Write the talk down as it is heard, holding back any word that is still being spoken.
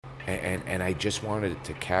and I just wanted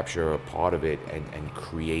to capture a part of it and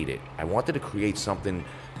create it. I wanted to create something,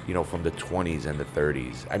 from the 20s and the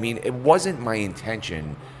 30s. I mean, it wasn't my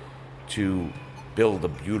intention to build a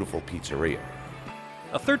beautiful pizzeria.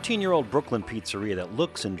 A 13-year-old Brooklyn pizzeria that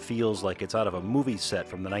looks and feels like it's out of a movie set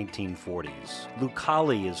from the 1940s.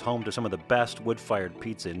 Lucali is home to some of the best wood-fired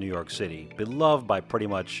pizza in New York City, beloved by pretty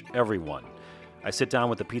much everyone. I sit down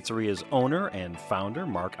with the pizzeria's owner and founder,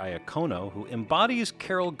 Mark Iacono, who embodies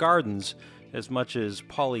Carroll Gardens as much as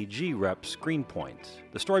Pauly G reps Greenpoint.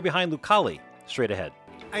 The story behind Lucali, straight ahead.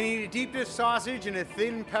 I need a deep dish sausage and a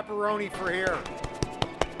thin pepperoni for here.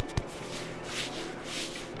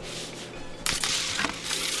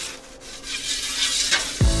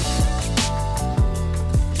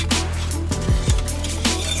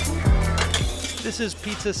 This is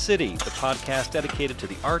Pizza City, the podcast dedicated to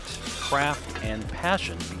the art, craft, and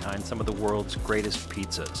passion behind some of the world's greatest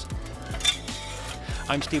pizzas.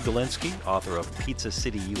 I'm Steve Dolinsky, author of Pizza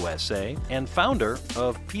City USA and founder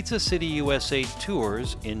of Pizza City USA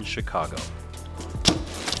Tours in Chicago.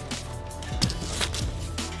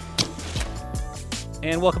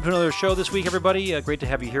 And welcome to another show this week, everybody. Great to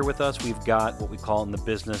have you here with us. We've got what we call in the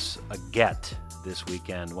business a get this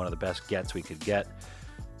weekend, one of the best gets we could get.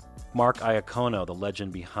 Mark Iacono, the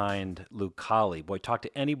legend behind Lucali. Boy, talk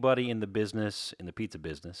to anybody in the business, in the pizza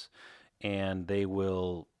business, and they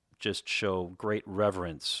will just show great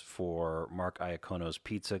reverence for Mark Iacono's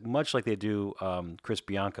pizza, much like they do Chris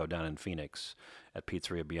Bianco down in Phoenix at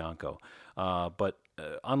Pizzeria Bianco. But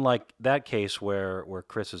unlike that case where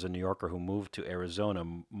Chris is a New Yorker who moved to Arizona,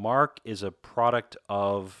 Mark is a product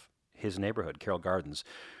of his neighborhood, Carroll Gardens.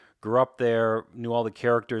 Grew up there, knew all the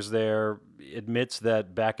characters there, admits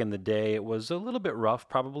that back in the day it was a little bit rough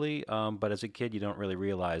probably, but as a kid you don't really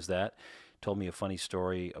realize that. Told me a funny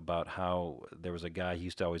story about how there was a guy he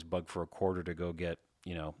used to always bug for a quarter to go get,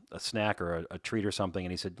 a snack or a treat or something,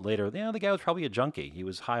 and he said later, the guy was probably a junkie. He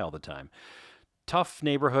was high all the time. Tough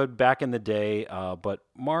neighborhood back in the day, but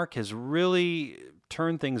Mark has really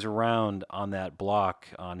turned things around on that block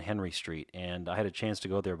on Henry Street, and I had a chance to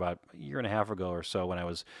go there about a year and a half ago or so when I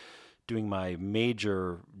was doing my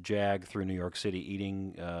major jag through New York City,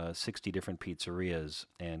 eating 60 different pizzerias,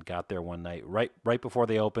 and got there one night right before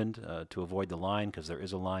they opened to avoid the line, because there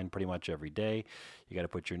is a line pretty much every day. You got to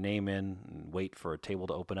put your name in and wait for a table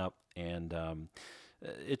to open up, and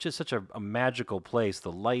it's just such a magical place.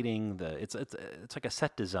 The lighting, it's like a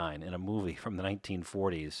set design in a movie from the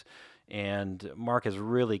 1940s. And Mark has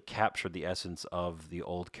really captured the essence of the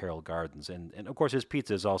old Carroll Gardens. And of course, his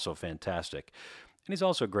pizza is also fantastic. And he's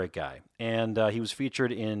also a great guy. And he was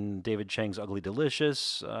featured in David Chang's Ugly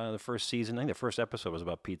Delicious, the first season. I think the first episode was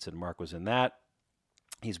about pizza, and Mark was in that.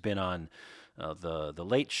 He's been on the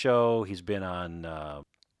Late Show. He's been on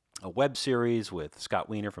a web series with Scott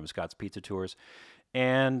Wiener from Scott's Pizza Tours.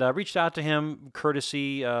 And reached out to him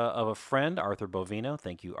courtesy of a friend, Arthur Bovino.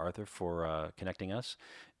 Thank you, Arthur, for connecting us.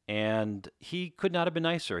 And he could not have been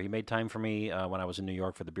nicer. He made time for me when I was in New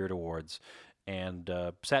York for the Beard Awards, and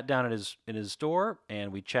sat down in his store,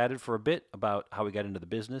 and we chatted for a bit about how we got into the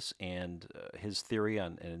business and his theory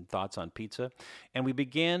and thoughts on pizza. And we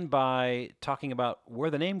began by talking about where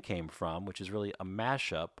the name came from, which is really a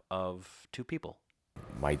mashup of two people.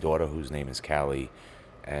 My daughter, whose name is Callie,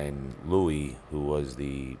 and Louis, who was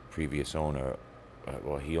the previous owner,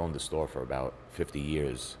 he owned the store for about 50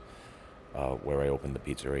 years. Where I opened the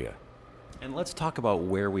pizzeria. And let's talk about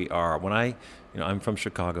where we are. When I'm from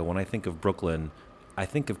Chicago. When I think of Brooklyn, I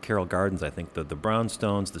think of Carroll Gardens. I think the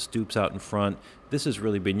brownstones, the stoops out in front. This has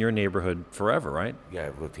really been your neighborhood forever, right? Yeah,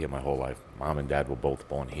 I've lived here my whole life. Mom and Dad were both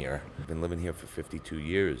born here. I've been living here for 52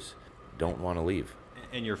 years. Don't want to leave.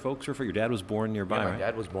 And your folks your dad was born nearby, yeah, right? My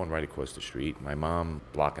dad was born right across the street. My mom,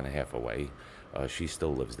 block and a half away. She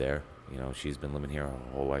still lives there. She's been living here her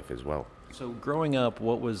whole life as well. So growing up,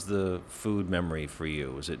 what was the food memory for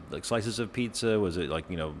you? Was it like slices of pizza? Was it like,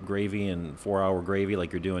 gravy and 4-hour gravy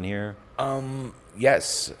like you're doing here?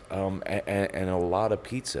 Yes, and a lot of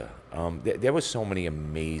pizza. There were so many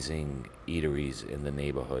amazing eateries in the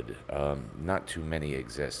neighborhood. Not too many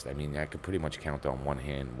exist. I mean, I could pretty much count on one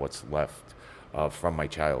hand what's left from my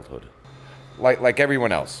childhood. Like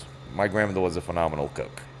everyone else, my grandmother was a phenomenal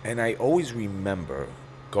cook. And I always remember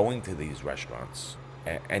going to these restaurants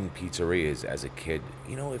and pizzerias as a kid.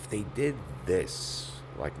 If they did this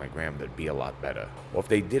like my grandmother, it'd be a lot better. Or if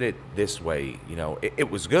they did it this way, it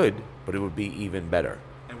was good, but it would be even better.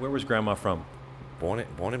 And where was Grandma from? Born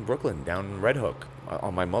in Brooklyn, down in Red Hook,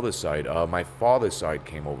 on my mother's side. My father's side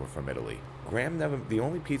came over from Italy. The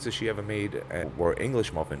only pizza she ever made were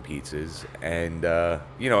English muffin pizzas and,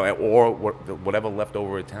 or whatever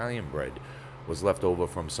leftover Italian bread. was left over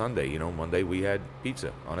from Sunday. Monday we had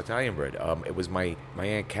pizza on Italian bread. It was my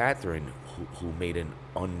Aunt Catherine who made an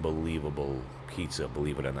unbelievable pizza,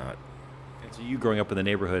 believe it or not. And so you growing up in the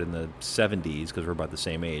neighborhood in the 70s, because we're about the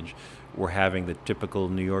same age, were having the typical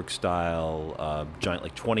New York style giant,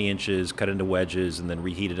 like 20 inches, cut into wedges, and then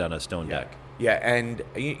reheated on a stone deck. Yeah, and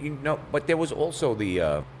but there was also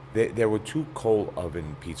there were two coal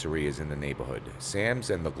oven pizzerias in the neighborhood, Sam's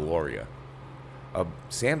and the Gloria.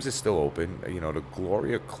 Sam's is still open. The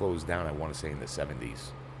Gloria closed down, I want to say, in the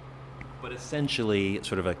 70s. But essentially,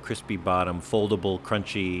 sort of a crispy bottom, foldable,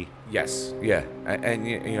 crunchy. Yes, yeah, and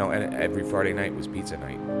and every Friday night was pizza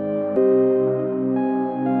night.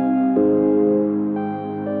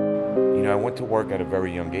 I went to work at a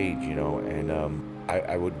very young age, and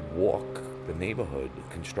I would walk the neighborhood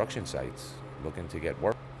construction sites looking to get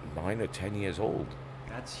work. 9 or 10 years old.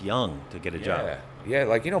 That's young to get a job. Yeah,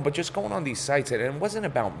 but just going on these sites, and it wasn't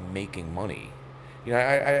about making money.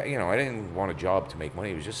 I didn't want a job to make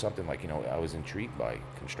money. It was just something like, I was intrigued by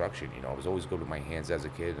construction. I was always good with my hands as a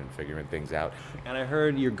kid and figuring things out. And I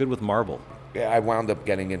heard you're good with marble. Yeah, I wound up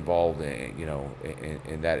getting involved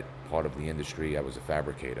in that part of the industry. I was a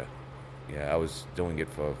fabricator. Yeah, I was doing it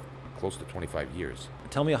for close to 25 years.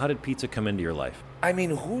 Tell me, how did pizza come into your life? I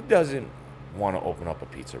mean, who doesn't want to open up a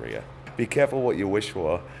pizzeria? Be careful what you wish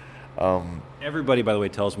for. Everybody, by the way,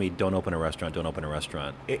 tells me don't open a restaurant, don't open a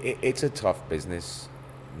restaurant. It's a tough business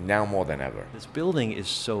now more than ever. This building is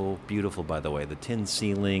so beautiful, by the way. The tin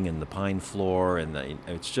ceiling and the pine floor, and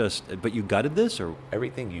it's just, but you gutted this? Or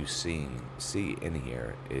everything you see in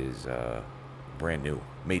here is brand new,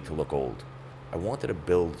 made to look old. I wanted to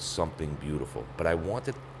build something beautiful, but I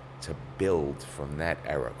wanted to build from that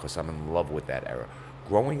era because I'm in love with that era.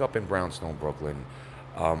 Growing up in Brownstone, Brooklyn,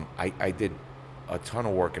 I did a ton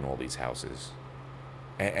of work in all these houses,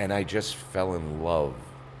 and I just fell in love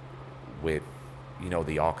with,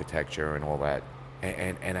 the architecture and all that,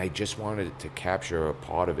 and I just wanted to capture a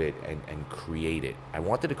part of it and create it. I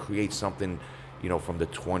wanted to create something, from the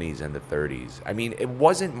 20s and the 30s. I mean, it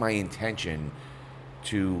wasn't my intention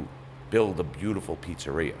to build a beautiful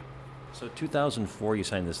pizzeria. So 2004, you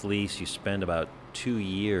signed this lease. You spent about 2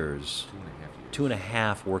 years. 2.5 years.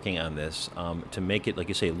 2.5 working on this to make it, like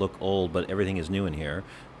you say, look old, but everything is new in here.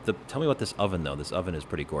 Tell me about this oven, though. This oven is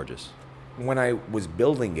pretty gorgeous. When I was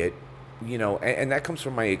building it, and that comes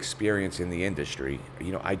from my experience in the industry,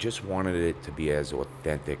 I just wanted it to be as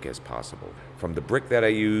authentic as possible. From the brick that I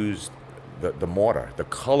used, the mortar, the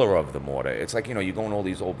color of the mortar. It's like, you go in all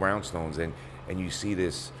these old brownstones and you see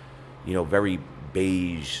this, very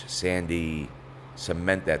beige, sandy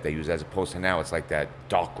cement that they use, as opposed to now it's like that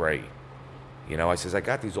dark gray. I says, I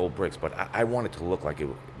got these old bricks, but I want it to look like it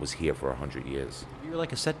was here for 100 years. You're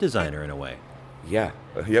like a set designer in a way. Yeah.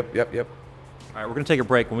 Yep. All right, we're going to take a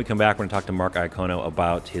break. When we come back, we're going to talk to Mark Iacono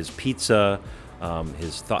about his pizza,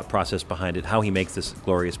 his thought process behind it, how he makes this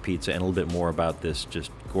glorious pizza, and a little bit more about this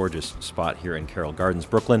just gorgeous spot here in Carroll Gardens,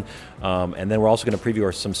 Brooklyn. And then we're also going to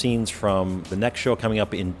preview some scenes from the next show coming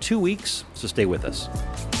up in 2 weeks, so stay with us.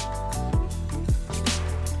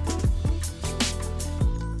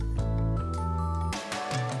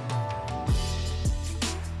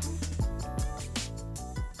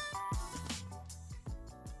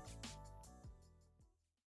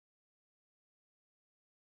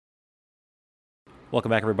 Welcome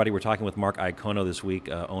back, everybody. We're talking with Mark Iacono this week,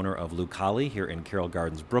 owner of Lucali here in Carroll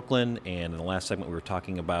Gardens, Brooklyn. And in the last segment, we were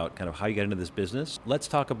talking about kind of how you got into this business. Let's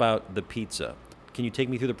talk about the pizza. Can you take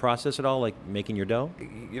me through the process at all, like making your dough?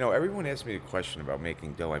 Everyone asks me a question about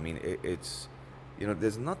making dough. I mean, it's,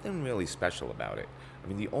 there's nothing really special about it. I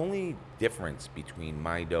mean, the only difference between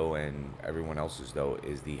my dough and everyone else's dough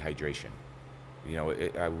is the hydration.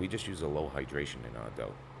 We just use a low hydration in our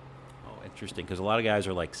dough. Interesting, because a lot of guys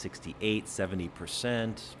are like 68,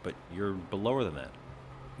 70%, but you're below than that.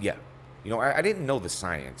 Yeah. I didn't know the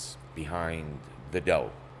science behind the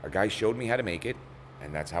dough. A guy showed me how to make it,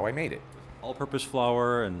 and that's how I made it. All-purpose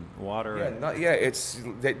flour and water. It's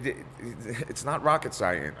not rocket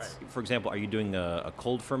science. Right. For example, are you doing a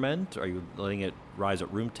cold ferment? Are you letting it rise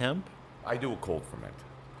at room temp? I do a cold ferment.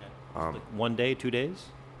 Okay. Like 1 day, 2 days?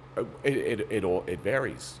 It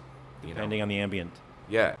varies. Depending on the ambient.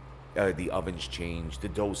 Yeah. The ovens change. The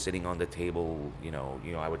dough sitting on the table.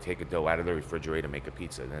 I would take a dough out of the refrigerator, make a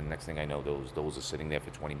pizza. Then the next thing I know, those doughs are sitting there for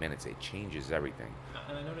 20 minutes. It changes everything.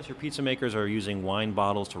 And I notice your pizza makers are using wine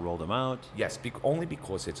bottles to roll them out. Yes, only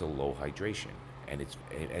because it's a low hydration. And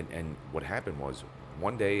and what happened was,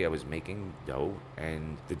 one day I was making dough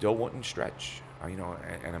and the dough wouldn't stretch. And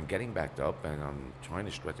I'm getting backed up and I'm trying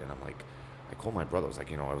to stretch, and I'm like, I called my brother.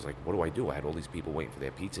 I was like, what do I do? I had all these people waiting for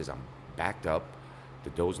their pizzas. I'm backed up. the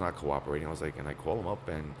dough's not cooperating. I was like, and I call him up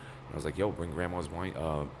and I was like, yo, bring grandma's wine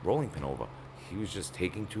rolling pin over. He was just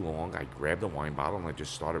taking too long. I grabbed a wine bottle and I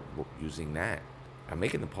just started using that. I'm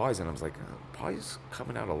making the pies and I was like, pies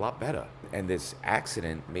coming out a lot better. And this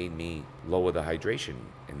accident made me lower the hydration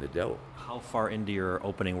in the dough. How far into your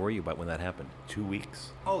opening were you when that happened? 2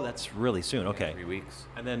 weeks. Oh, that's really soon. Okay. Yeah, 3 weeks.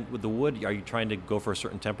 And then with the wood, are you trying to go for a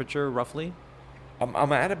certain temperature roughly?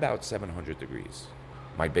 I'm at about 700 degrees.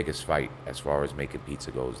 My biggest fight as far as making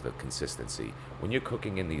pizza goes, the consistency. When you're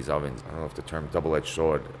cooking in these ovens, I don't know if the term double-edged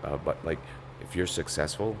sword, but like if you're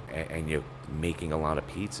successful and you're making a lot of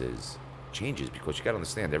pizzas, changes, because you got to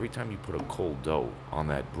understand, every time you put a cold dough on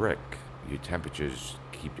that brick, your temperatures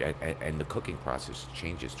keep, and the cooking process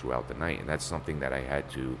changes throughout the night, and that's something that I had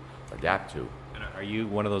to adapt to. And are you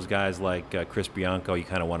one of those guys like Chris Bianco, you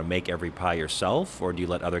kind of want to make every pie yourself, or do you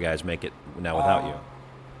let other guys make it now without you?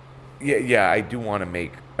 Yeah, I do want to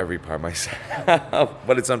make every pie myself,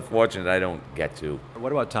 but it's unfortunate I don't get to.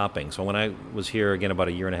 What about toppings? So when I was here again about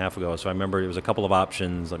a year and a half ago, so I remember there was a couple of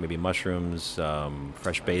options, like maybe mushrooms,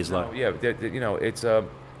 fresh basil. Yeah, it's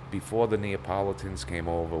before the Neapolitans came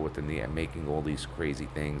over with making all these crazy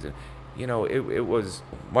things, and it was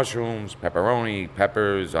mushrooms, pepperoni,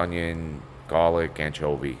 peppers, onion, garlic,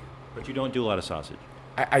 anchovy. But you don't do a lot of sausage.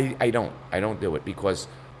 I don't do it because,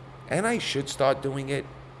 and I should start doing it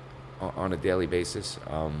on a daily basis,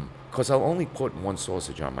 because I'll only put one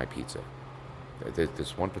sausage on my pizza. There's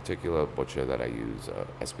this one particular butcher that I use,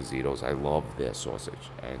 Esposito's. I love their sausage,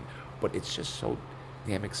 but it's just so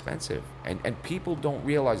damn expensive, and people don't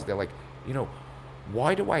realize. They're like,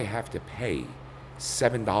 why do I have to pay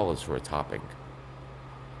 $7 for a topping?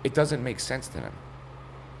 It doesn't make sense to them,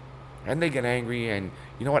 and they get angry. And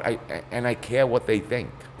you know what? I care what they think.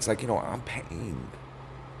 It's like, I'm paying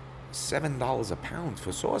 $7 a pound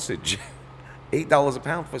for sausage, $8 a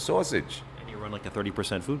pound for sausage. And you run like a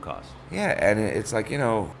 30% food cost. Yeah, and it's like,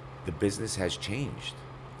 the business has changed.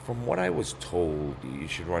 From what I was told, you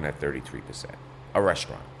should run at 33%. A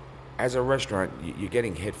restaurant. As a restaurant, you're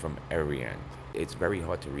getting hit from every end. It's very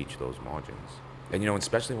hard to reach those margins. And,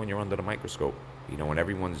 especially when you're under the microscope, when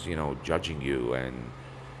everyone's, judging you. And,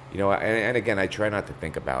 and again, I try not to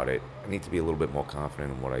think about it. I need to be a little bit more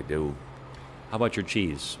confident in what I do. How about your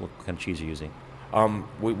cheese? What kind of cheese are you using?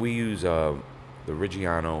 We use the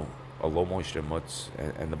Reggiano, a low moisture mutz,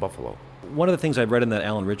 and the Buffalo. One of the things I read in that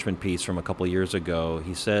Alan Richmond piece from a couple of years ago,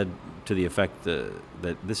 he said to the effect that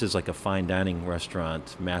this is like a fine dining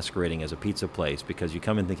restaurant masquerading as a pizza place, because you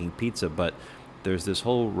come in thinking pizza, but there's this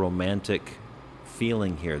whole romantic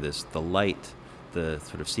feeling here, the light, the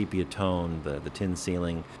sort of sepia tone, the tin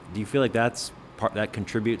ceiling. Do you feel like that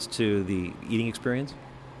contributes to the eating experience?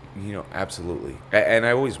 Absolutely. And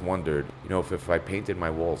I always wondered, if I painted my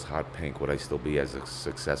walls hot pink, would I still be as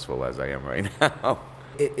successful as I am right now?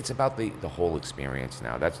 It's about the whole experience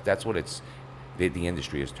now. That's what the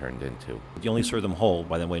industry has turned into. You only serve them whole,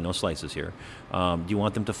 by the way, no slices here. Do you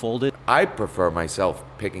want them to fold it? I prefer myself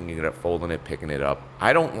picking it up, folding it, picking it up.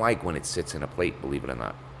 I don't like when it sits in a plate, believe it or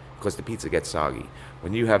not, because the pizza gets soggy.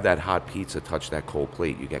 When you have that hot pizza touch that cold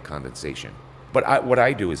plate, you get condensation. But what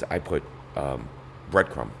I do is I put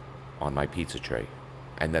breadcrumb on my pizza tray,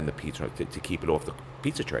 and then the pizza to keep it off the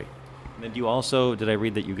pizza tray. And then do you also, did I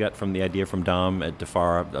read that you got from the idea from Dom at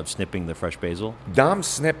Defar of snipping the fresh basil? Dom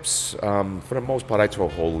snips, for the most part, I throw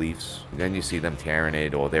whole leaves. Then you see them tearing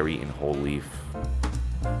it, or they're eating whole leaf.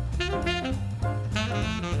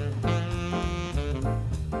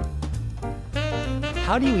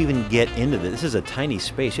 How do you even get into this? This is a tiny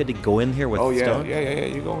space. You had to go in here with stone? Yeah.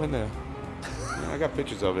 You go in there. I got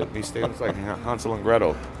pictures of it. He stands like Hansel and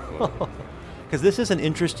Gretel. Because this is an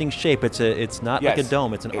interesting shape. It's not like a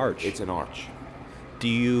dome. It's an arch. It's an arch. Do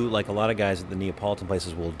you, like a lot of guys at the Neapolitan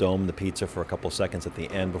places, will dome the pizza for a couple seconds at the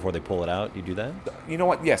end before they pull it out? Do you do that? You know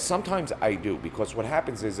what? Yes, sometimes I do, because what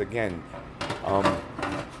happens is, again,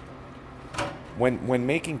 when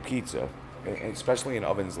making pizza, especially in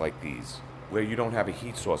ovens like these, where you don't have a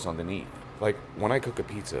heat source underneath, like when I cook a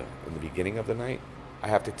pizza in the beginning of the night, I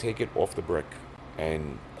have to take it off the brick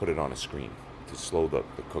and put it on a screen to slow the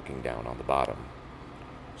cooking down on the bottom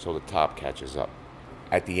so the top catches up.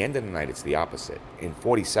 At the end of the night, it's the opposite. In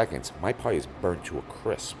 40 seconds, my pie is burnt to a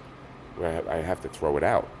crisp, where I have to throw it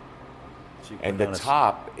out. So and the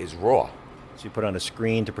top is raw. So you put on a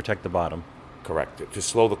screen to protect the bottom. Correct, to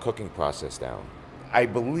slow the cooking process down. I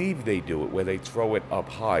believe they do it where they throw it up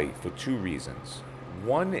high for two reasons.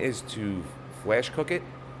 One is to flash cook it,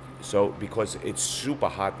 so because it's super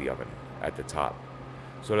hot, the oven at the top.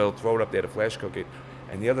 So they'll throw it up there to flash cook it.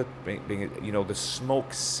 And the other thing is, the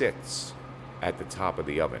smoke sits at the top of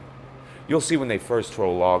the oven. You'll see when they first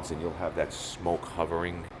throw logs and you'll have that smoke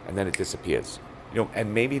hovering and then it disappears.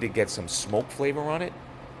 And maybe to get some smoke flavor on it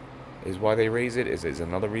is why they raise it, is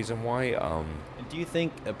another reason why. Do you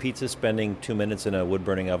think a pizza spending 2 minutes in a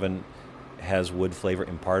wood-burning oven has wood flavor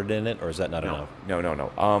imparted in it, or is that not enough?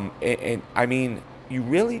 No. And I mean, you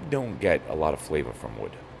really don't get a lot of flavor from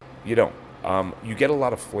wood. You don't. You get a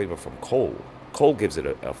lot of flavor from coal. Coal gives it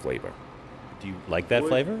a flavor. Do you like that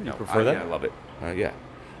flavor? You prefer that? Yeah, I love it. Yeah.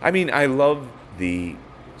 I mean, I love the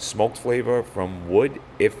smoked flavor from wood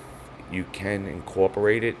if you can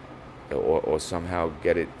incorporate it or somehow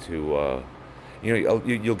get it to,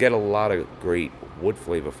 you'll get a lot of great wood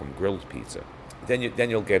flavor from grilled pizza. Then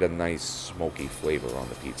you'll get a nice smoky flavor on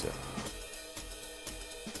the pizza.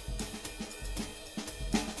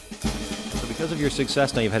 So because of your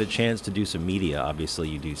success now, you've had a chance to do some media. Obviously,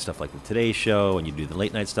 you do stuff like the Today Show and you do the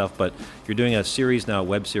late night stuff, but you're doing a series now, a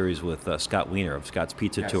web series with Scott Wiener of Scott's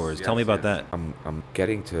Pizza Tours. Tell me about that. I'm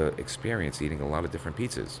getting to experience eating a lot of different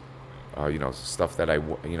pizzas. Stuff that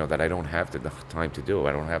that I don't have the time to do.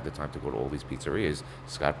 I don't have the time to go to all these pizzerias.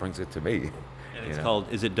 Scott brings it to me. And it's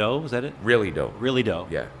called, is it dough? Is that it? Really dough. Really dough.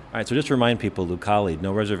 Yeah. All right, so just to remind people, Lucali,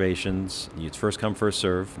 no reservations. It's first come, first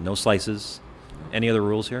serve. No slices. Any other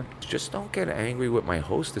rules here? Just don't get angry with my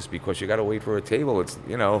hostess because you got to wait for a table. It's,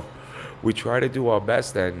 we try to do our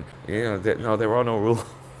best and, there are no rules.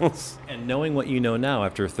 And knowing what you know now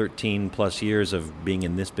after 13 plus years of being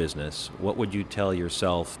in this business, what would you tell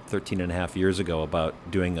yourself 13 and a half years ago about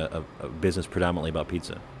doing a business predominantly about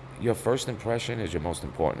pizza? Your first impression is your most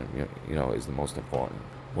important, is the most important.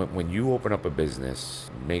 When you open up a business,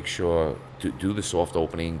 make sure to do the soft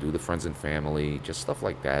opening, do the friends and family, just stuff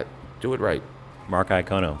like that. Do it right. Mark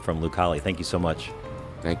Iacono from Lucali, thank you so much.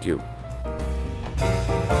 Thank you.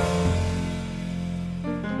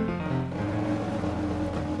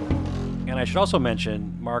 And I should also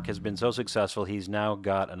mention, Mark has been so successful, he's now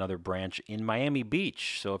got another branch in Miami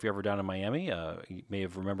Beach. So if you're ever down in Miami, you may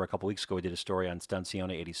have remembered a couple weeks ago we did a story on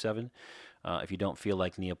Stancione 87. If you don't feel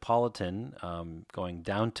like Neapolitan, going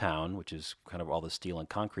downtown, which is kind of all the steel and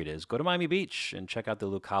concrete is, go to Miami Beach and check out the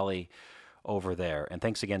Lucali over there. And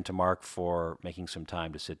thanks again to Mark for making some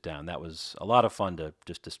time to sit down. That was a lot of fun to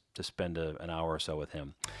spend an hour or so with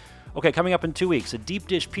him. Okay, coming up in 2 weeks, a deep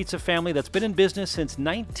dish pizza family that's been in business since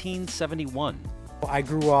 1971. I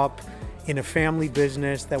grew up in a family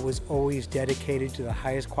business that was always dedicated to the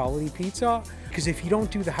highest quality pizza, because if you don't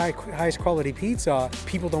do the highest quality pizza,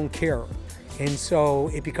 people don't care. And so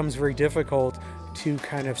it becomes very difficult to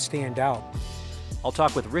kind of stand out. I'll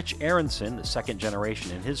talk with Rich Aronson, the second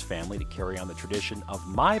generation in his family to carry on the tradition of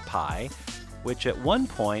My Pie, which at one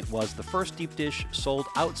point was the first deep dish sold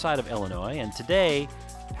outside of Illinois, and today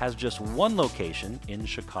has just one location in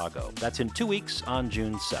Chicago. That's in 2 weeks on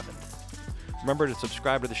June 7th. Remember to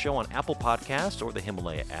subscribe to the show on Apple Podcasts or the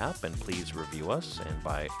Himalaya app, and please review us. And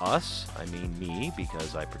by us, I mean me,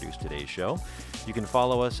 because I produce today's show. You can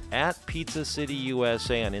follow us at Pizza City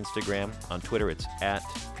USA on Instagram. On Twitter, it's at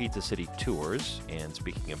Pizza City Tours. And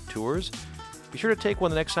speaking of tours, be sure to take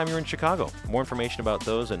one the next time you're in Chicago. More information about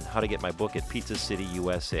those and how to get my book at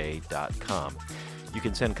pizzacityusa.com. You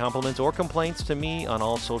can send compliments or complaints to me on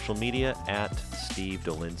all social media at Steve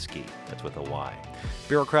Dolinsky. That's with a Y.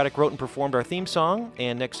 Bureaucratic wrote and performed our theme song.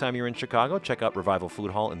 And next time you're in Chicago, check out Revival Food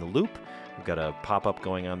Hall in the Loop. We've got a pop-up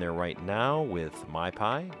going on there right now with My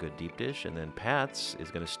Pie, good deep dish, and then Pat's is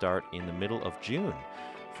going to start in the middle of June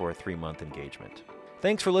for a 3-month engagement.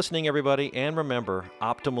 Thanks for listening, everybody, and remember,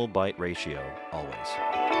 optimal bite ratio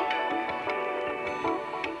always.